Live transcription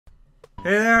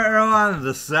Hey there everyone,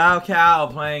 this is Cow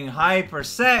playing Hyper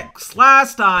 6.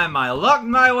 Last time I lucked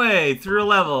my way through a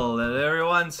level that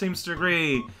everyone seems to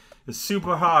agree is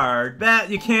super hard. Bet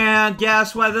you can't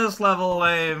guess what this level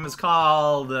name is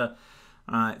called.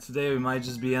 Alright, today we might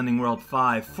just be ending World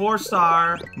 5.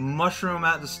 4-star, mushroom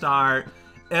at the start.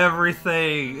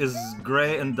 Everything is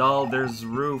gray and dull. There's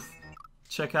roof.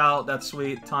 Check out that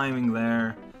sweet timing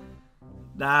there.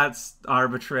 That's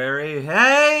arbitrary.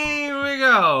 Hey, here we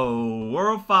go!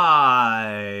 World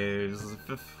 5. This is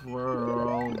the 5th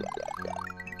world.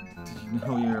 Did you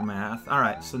know your math?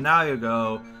 Alright, so now you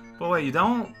go. But wait, you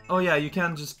don't? Oh yeah, you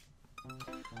can just...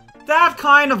 That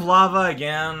kind of lava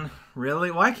again. Really?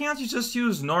 Why can't you just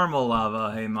use normal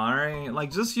lava, hey Mari?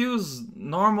 Like, just use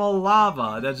normal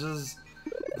lava. That just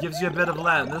gives you a bit of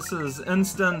lead. This is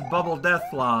instant bubble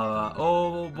death lava.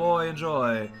 Oh boy,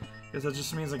 enjoy. Guess that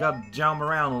just means I gotta jump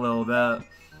around a little bit.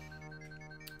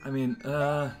 I mean,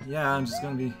 yeah, I'm just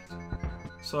gonna be...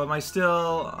 So am I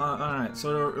still... alright,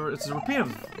 so it's a repeat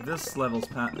of this level's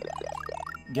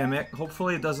gimmick.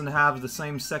 Hopefully it doesn't have the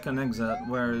same second exit,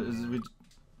 where we...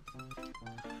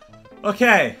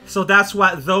 Okay, so that's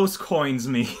what those coins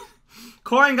mean.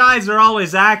 Coin guides are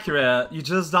always accurate, you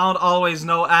just don't always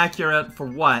know accurate for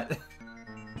what.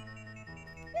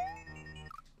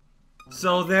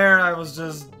 So there, I was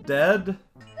just dead?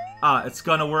 Ah, it's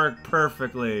gonna work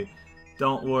perfectly.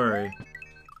 Don't worry.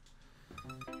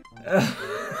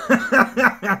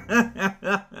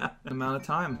 Amount of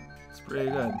time. It's pretty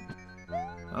good.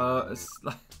 It's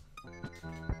like...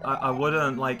 I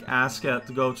wouldn't, like, ask it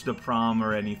to go to the prom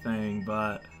or anything,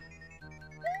 but...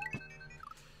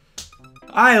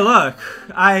 Look,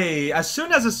 as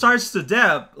soon as it starts to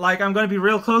dip, like, I'm gonna be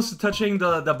real close to touching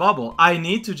the bubble. I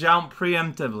need to jump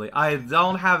preemptively. I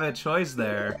don't have a choice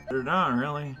there. No,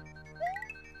 really.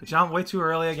 I jumped way too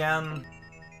early again.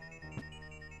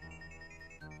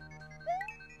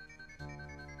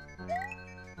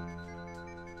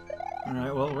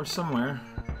 Alright, well, we're somewhere.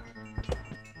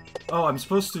 Oh, I'm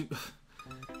supposed to...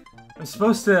 I'm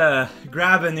supposed to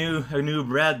grab a new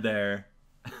bread there.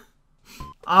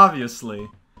 Obviously.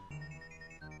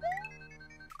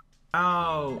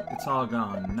 Now it's all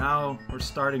gone. Now we're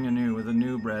starting anew with a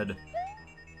new bread.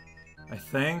 I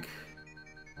think.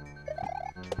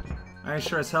 I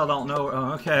sure as hell don't know.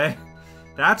 Oh, okay.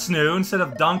 That's new. Instead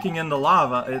of dunking in the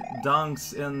lava, it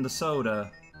dunks in the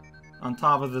soda. On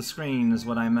top of the screen is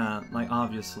what I meant. Like,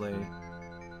 obviously.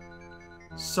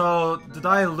 So, did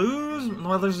I lose?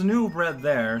 Well, there's a new bread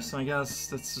there, so I guess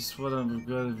that's just what I'm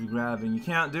going to be grabbing. You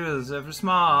can't do this if you're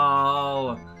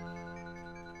small!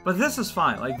 But this is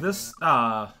fine, like this,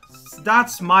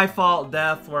 that's my fault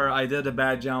death where I did a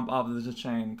bad jump off the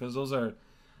chain, because those are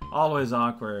always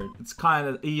awkward. It's kind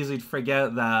of easy to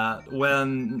forget that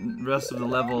when the rest of the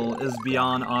level is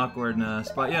beyond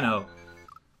awkwardness, but you know.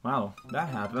 Wow, that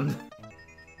happened.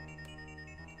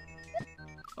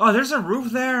 Oh, there's a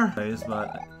roof there!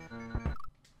 But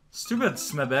stupid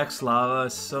Smebex lava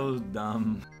is so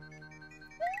dumb.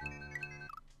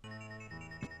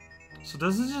 So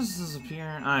does it just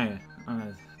disappear?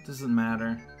 Doesn't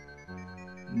matter.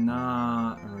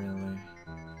 Not really.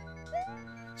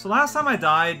 So last time I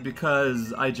died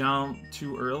because I jumped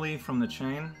too early from the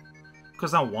chain.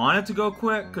 Because I wanted to go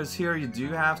quick, because here you do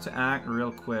have to act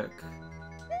real quick.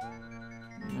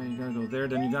 Yeah, you gotta go there,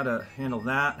 then you gotta handle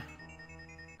that.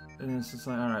 And it's just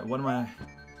like, alright, what am I...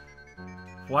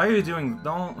 Why are you doing...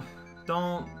 Don't...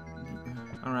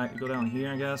 Alright, go down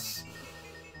here, I guess.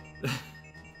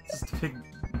 Just a big...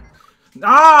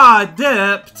 Ah!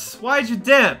 Dipped! Why'd you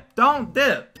dip? Don't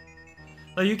dip!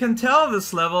 Like, you can tell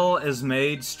this level is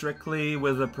made strictly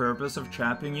with the purpose of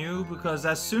trapping you, because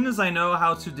as soon as I know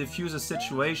how to defuse a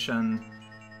situation,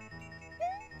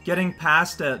 getting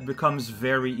past it becomes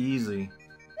very easy.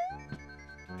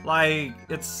 Like,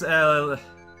 it's, ah,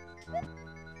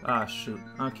 shoot.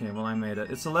 Okay, well, I made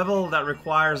it. It's a level that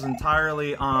requires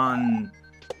entirely on...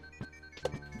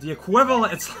 The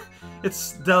equivalent...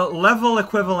 It's the level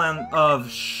equivalent of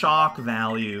shock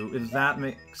value, if that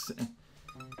makes sense.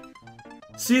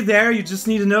 See there, you just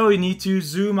need to know you need to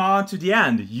zoom on to the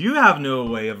end. You have no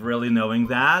way of really knowing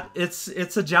that. It's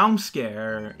a jump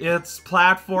scare. It's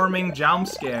platforming jump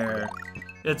scare.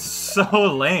 It's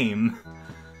so lame.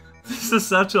 This is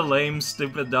such a lame,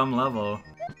 stupid, dumb level.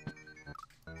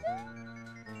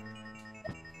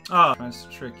 Oh, tries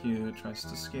to trick you, tries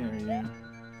to scare you.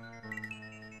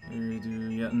 Here we do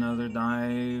yet another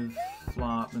dive,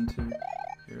 flop into.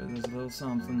 Here, there's a little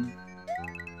something.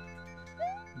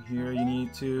 Here you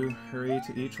need to hurry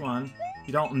to each one.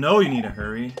 You don't know you need to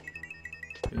hurry.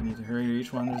 You need to hurry to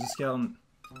each one. There's a skeleton.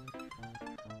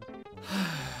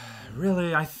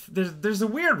 really, there's a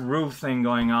weird roof thing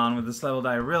going on with this level that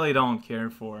I really don't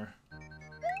care for.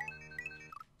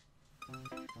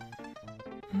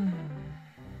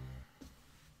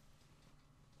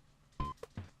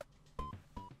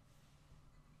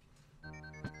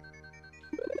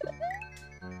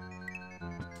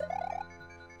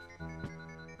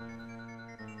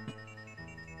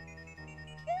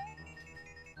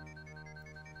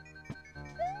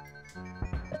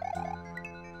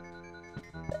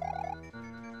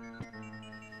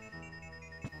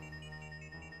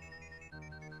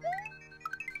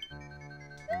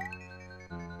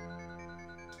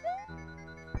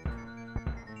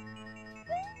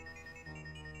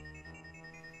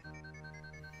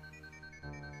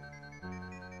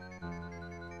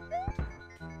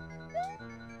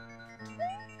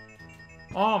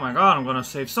 Oh my god, I'm gonna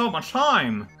save so much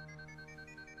time!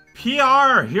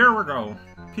 PR, here we go.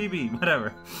 PB,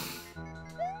 whatever.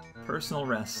 Personal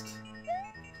rest.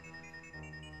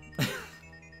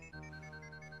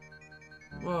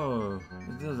 Whoa,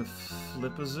 it does a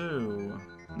flip-a-zoo.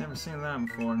 Never seen that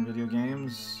before in video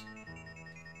games.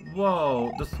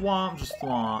 Whoa, the thwomp just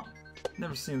thwomp.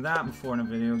 Never seen that before in a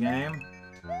video game.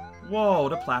 Whoa,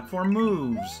 the platform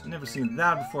moves. Never seen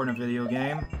that before in a video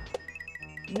game.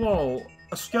 Whoa,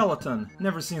 a skeleton.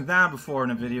 Never seen that before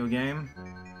in a video game.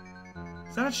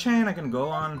 Is that a chain I can go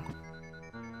on?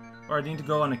 Or I need to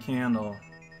go on a candle?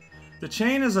 The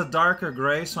chain is a darker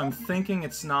gray, so I'm thinking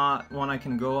it's not one I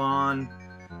can go on.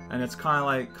 And it's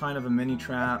kind of a mini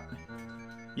trap.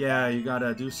 Yeah, you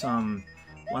gotta do some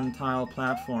one-tile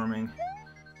platforming.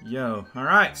 Yo,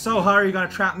 alright, so how are you gonna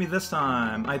trap me this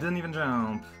time? I didn't even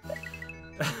jump.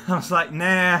 I was like,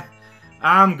 nah,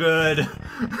 I'm good.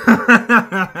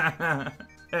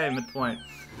 Hey, midpoint.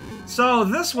 So,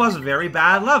 this was a very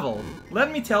bad level.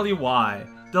 Let me tell you why.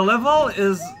 The level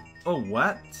is... Oh,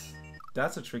 what?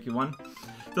 That's a tricky one.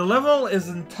 The level is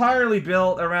entirely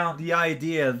built around the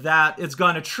idea that it's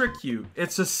gonna trick you.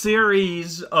 It's a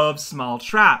series of small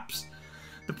traps.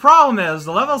 The problem is,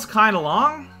 the level's kinda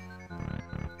long,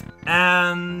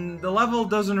 and the level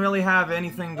doesn't really have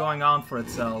anything going on for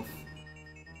itself.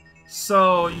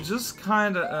 So, you just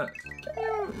kinda...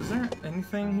 is there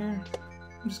anything here?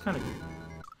 I'm just kinda...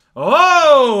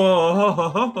 Oh!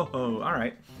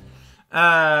 Alright.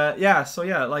 Yeah, so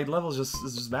yeah, like, level's is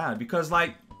just bad. Because,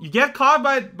 like, you get caught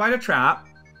by the trap,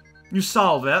 you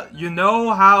solve it, you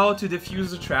know how to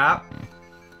defuse the trap,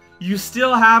 you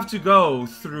still have to go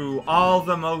through all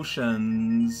the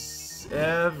motions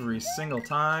every single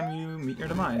time you meet your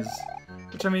demise.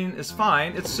 Which, I mean, is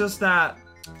fine, it's just that...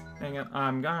 Dang it,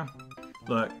 I'm gonna...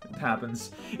 Look, it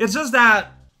happens. It's just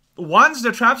that, once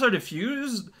the traps are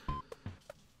defused,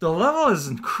 the level is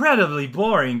incredibly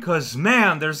boring, because,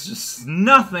 man, there's just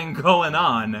nothing going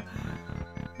on.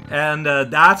 And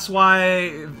that's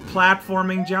why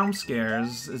platforming jump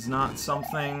scares is not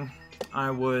something I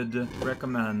would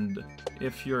recommend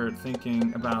if you're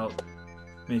thinking about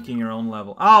making your own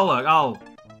level. Oh, look,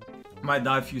 might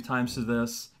die a few times to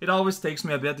this. It always takes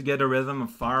me a bit to get a rhythm of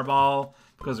Fireball,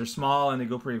 because they're small and they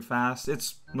go pretty fast.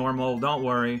 It's normal, don't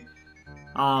worry.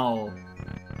 I'll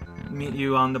meet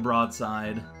you on the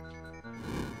broadside.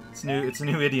 It's a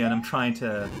new idiot I'm trying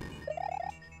to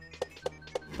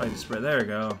spread. There we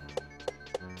go.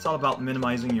 It's all about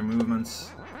minimizing your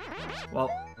movements. Well,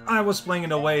 I was playing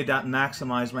in a way that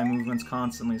maximized my movements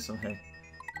constantly, so hey.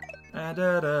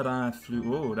 I flew.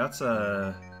 Whoa, that's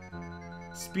a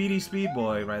speedy speed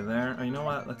boy right there. Oh, you know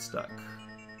what? Let's duck.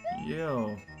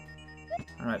 Yo.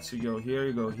 Alright, so you go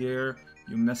here,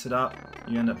 you mess it up,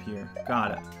 you end up here.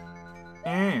 Got it.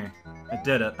 I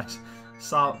did it. I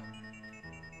saw...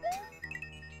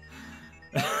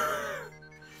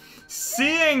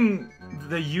 Seeing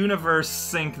the universe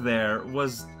sink there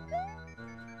was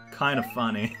kind of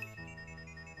funny.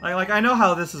 Like I know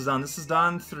how this is done. This is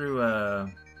done through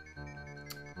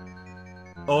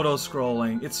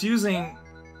auto-scrolling. It's using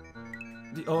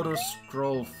the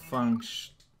auto-scroll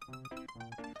function.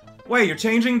 Wait, you're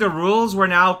changing the rules where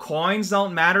now coins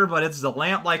don't matter, but it's the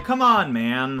lamp? Like, come on,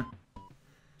 man.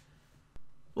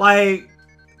 Like...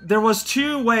 There was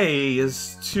two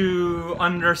ways to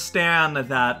understand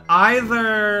that.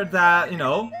 Either that, you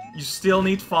know, you still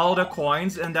need to follow the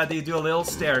coins and that they do a little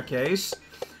staircase,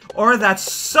 or that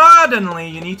suddenly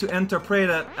you need to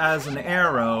interpret it as an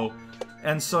arrow,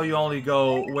 and so you only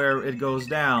go where it goes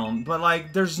down. But,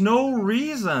 like, there's no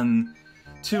reason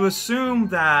to assume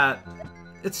that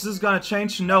it's just gonna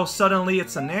change to no, suddenly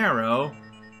it's an arrow.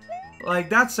 Like,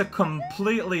 that's a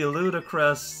completely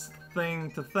ludicrous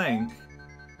thing to think.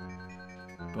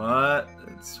 But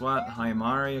it's what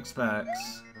Haimari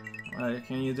expects. What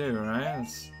can you do, right?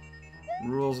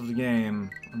 rules of the game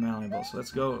are malleable. So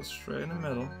let's go straight in the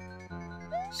middle.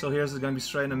 So here's gonna be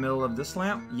straight in the middle of this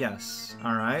lamp? Yes.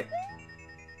 Alright.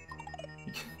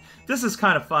 This is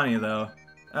kind of funny, though.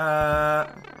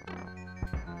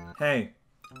 Hey.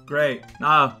 Great.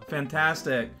 Ah,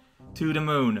 fantastic. To the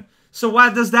moon. So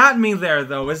what does that mean there,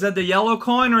 though? Is it the yellow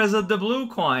coin or is it the blue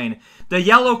coin? The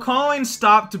yellow coin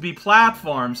stopped to be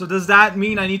platform. So does that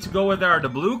mean I need to go where there are the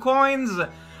blue coins?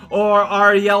 Or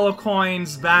are yellow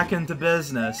coins back into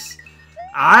business?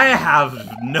 I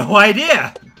have no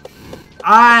idea.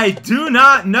 I do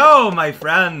not know, my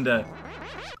friend.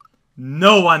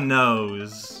 No one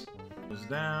knows. Goes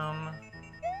down.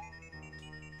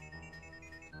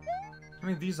 I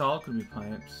mean, these all could be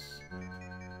pipes.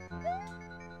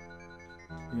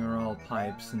 We are all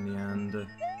pipes in the end.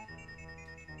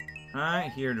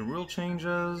 Alright, here the rule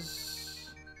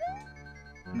changes.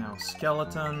 Now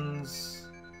skeletons.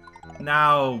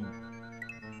 Now...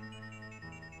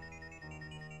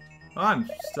 Oh, I'm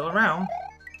still around.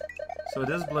 So it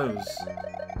is blues.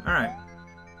 Alright.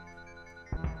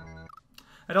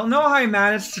 I don't know how I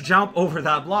managed to jump over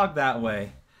that block that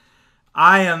way.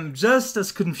 I am just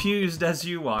as confused as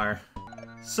you are.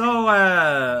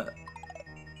 So,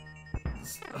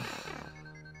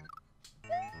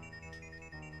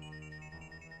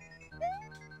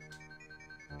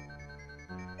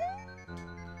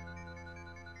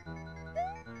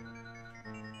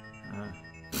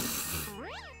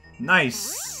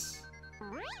 nice.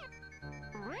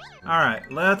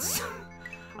 Alright, let's...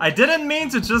 I didn't mean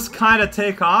to just kind of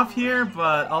take off here,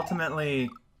 but ultimately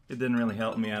it didn't really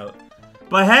help me out.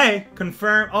 But hey,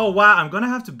 confirm... Oh wow, I'm gonna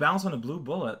have to bounce on a blue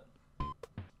bullet.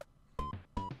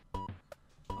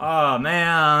 Oh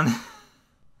man.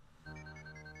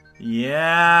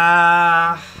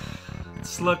 Yeah...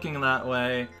 It's looking that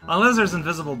way. Unless there's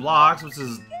invisible blocks, which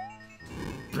is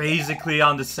basically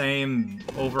on the same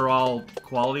overall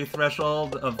quality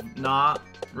threshold of not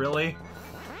really.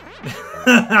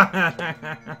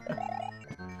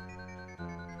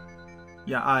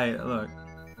 Yeah, look.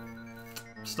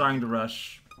 I'm starting to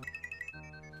rush.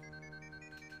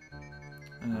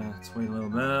 Let's wait a little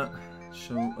bit.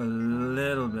 Show a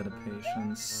little bit of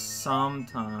patience.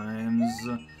 Sometimes.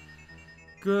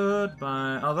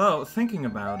 Goodbye. Although, thinking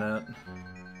about it...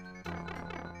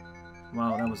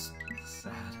 Wow, that was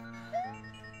sad.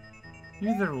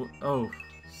 Either... Oh,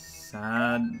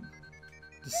 sad.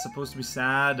 This is supposed to be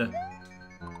sad.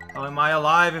 How am I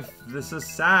alive if this is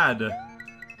sad?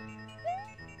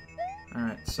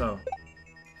 Alright, so...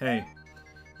 Hey.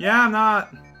 Yeah, I'm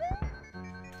not...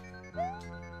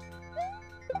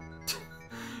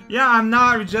 Yeah, I'm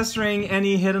not registering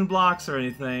any hidden blocks or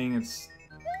anything. It's...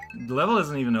 The level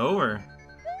isn't even over.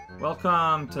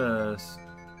 Welcome to...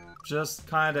 Just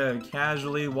kind of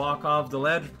casually walk off the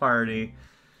ledge party.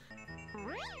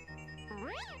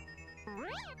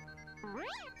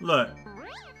 Look.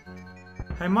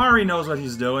 Himari knows what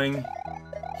he's doing.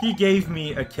 He gave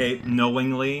me a cape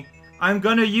knowingly. I'm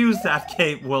gonna use that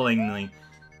cape willingly.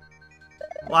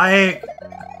 Like...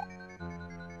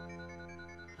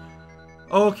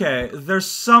 Okay, there's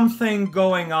something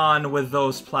going on with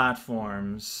those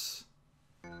platforms.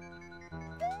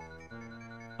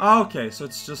 Okay, so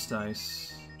it's just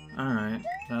ice. Alright,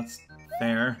 that's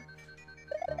fair.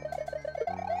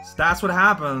 So that's what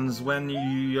happens when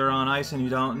you're on ice and you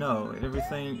don't know.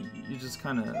 Everything, you just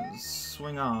kind of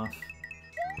swing off.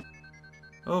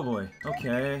 Oh boy,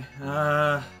 okay.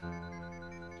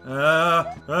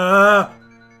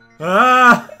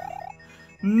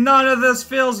 None of this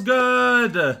feels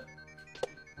good!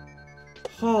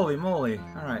 Holy moly.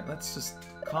 Alright, let's just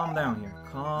calm down here.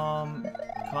 Calm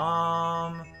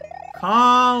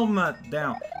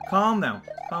down.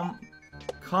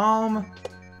 Calm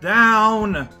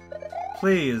down!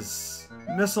 Please.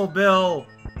 Missile Bill,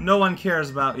 no one cares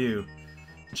about you.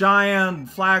 Giant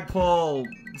flagpole,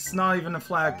 it's not even a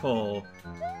flagpole.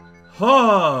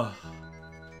 Oh!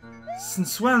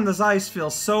 Since when does ice feel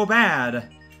so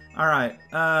bad? Alright,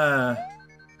 go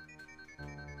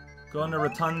into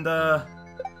Rotunda,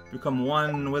 become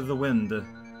one with the wind.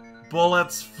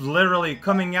 Bullets literally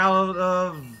coming out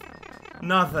of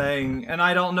nothing, and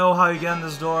I don't know how you get in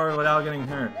this door without getting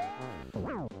hurt.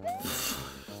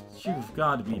 You've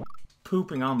got to be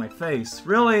pooping on my face.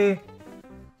 Really?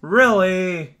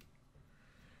 Really?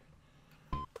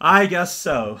 I guess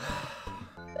so.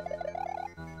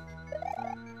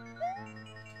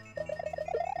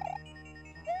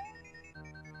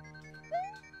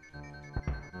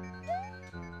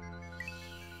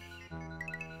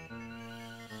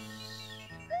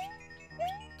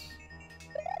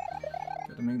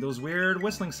 Gotta make those weird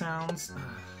whistling sounds.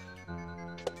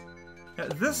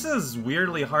 This is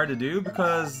weirdly hard to do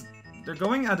because they're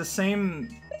going at the same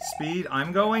speed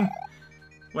I'm going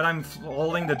when I'm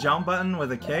holding the jump button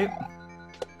with a cape.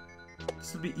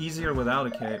 This would be easier without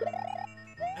a cape.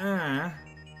 Alright,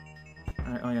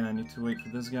 oh yeah, I need to wait for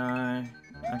this guy.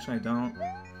 Actually, I don't.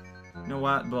 You know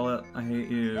what, Bullet? I hate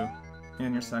you.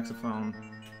 And your saxophone.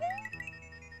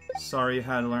 Sorry you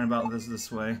had to learn about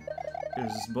this way.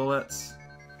 Here's bullets.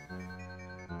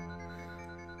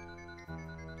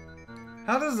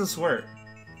 How does this work?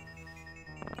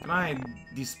 Can I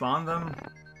despawn them?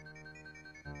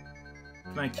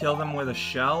 Can I kill them with a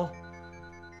shell?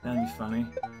 That'd be funny.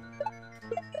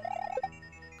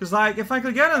 Because, like, if I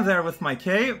could get in there with my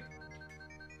cape,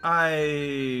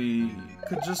 I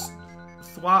could just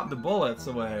swap the bullets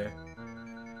away.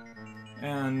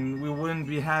 And we wouldn't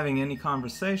be having any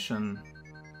conversation.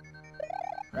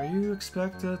 Are you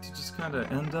expected to just kind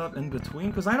of end up in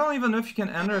between? Because I don't even know if you can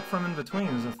enter it from in between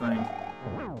is the thing.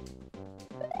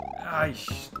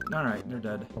 Alright, they're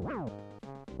dead.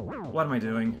 What am I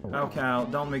doing? Oh, Cal,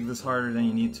 don't make this harder than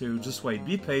you need to. Just wait,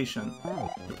 be patient.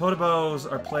 The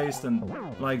Potobos are placed in,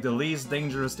 like, the least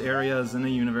dangerous areas in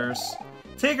the universe.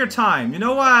 Take your time, you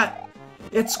know what?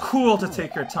 It's cool to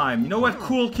take your time. You know what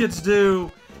cool kids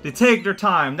do? They take their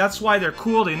time. That's why they're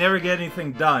cool, they never get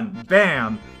anything done.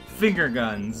 Bam! Finger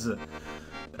guns.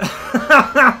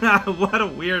 What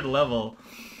a weird level.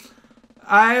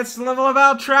 It's a level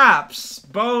about traps.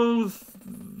 Both...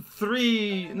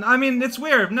 I mean, it's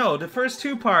weird. No, the first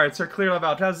two parts are clearly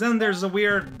about traps. Then there's a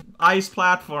weird ice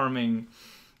platforming.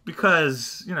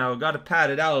 Because, you know, gotta pad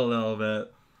it out a little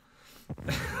bit.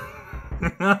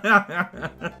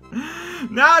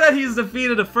 Now that he's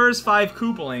defeated the first 5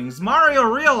 Koopalings, Mario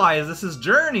realizes his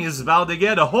journey is about to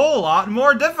get a whole lot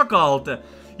more difficult.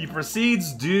 He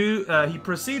proceeds due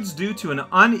to an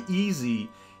uneasy,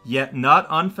 yet not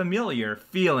unfamiliar,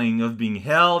 feeling of being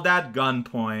held at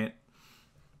gunpoint.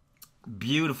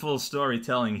 Beautiful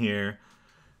storytelling here.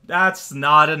 That's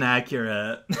not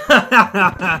inaccurate.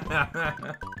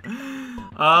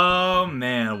 Oh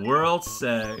man, World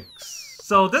 6.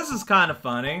 So this is kind of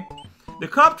funny. The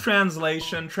cup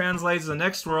translation translates the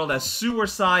next world as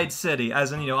Sewerside City,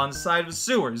 as in, you know, on the side of the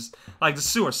sewers. Like the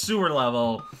sewer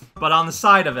level, but on the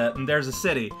side of it, and there's a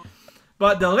city.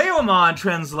 But the Leomon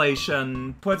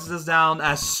translation puts this down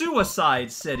as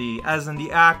Suicide City, as in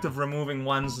the act of removing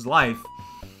one's life.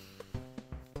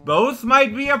 Both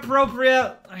might be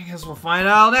appropriate. I guess we'll find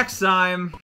out next time.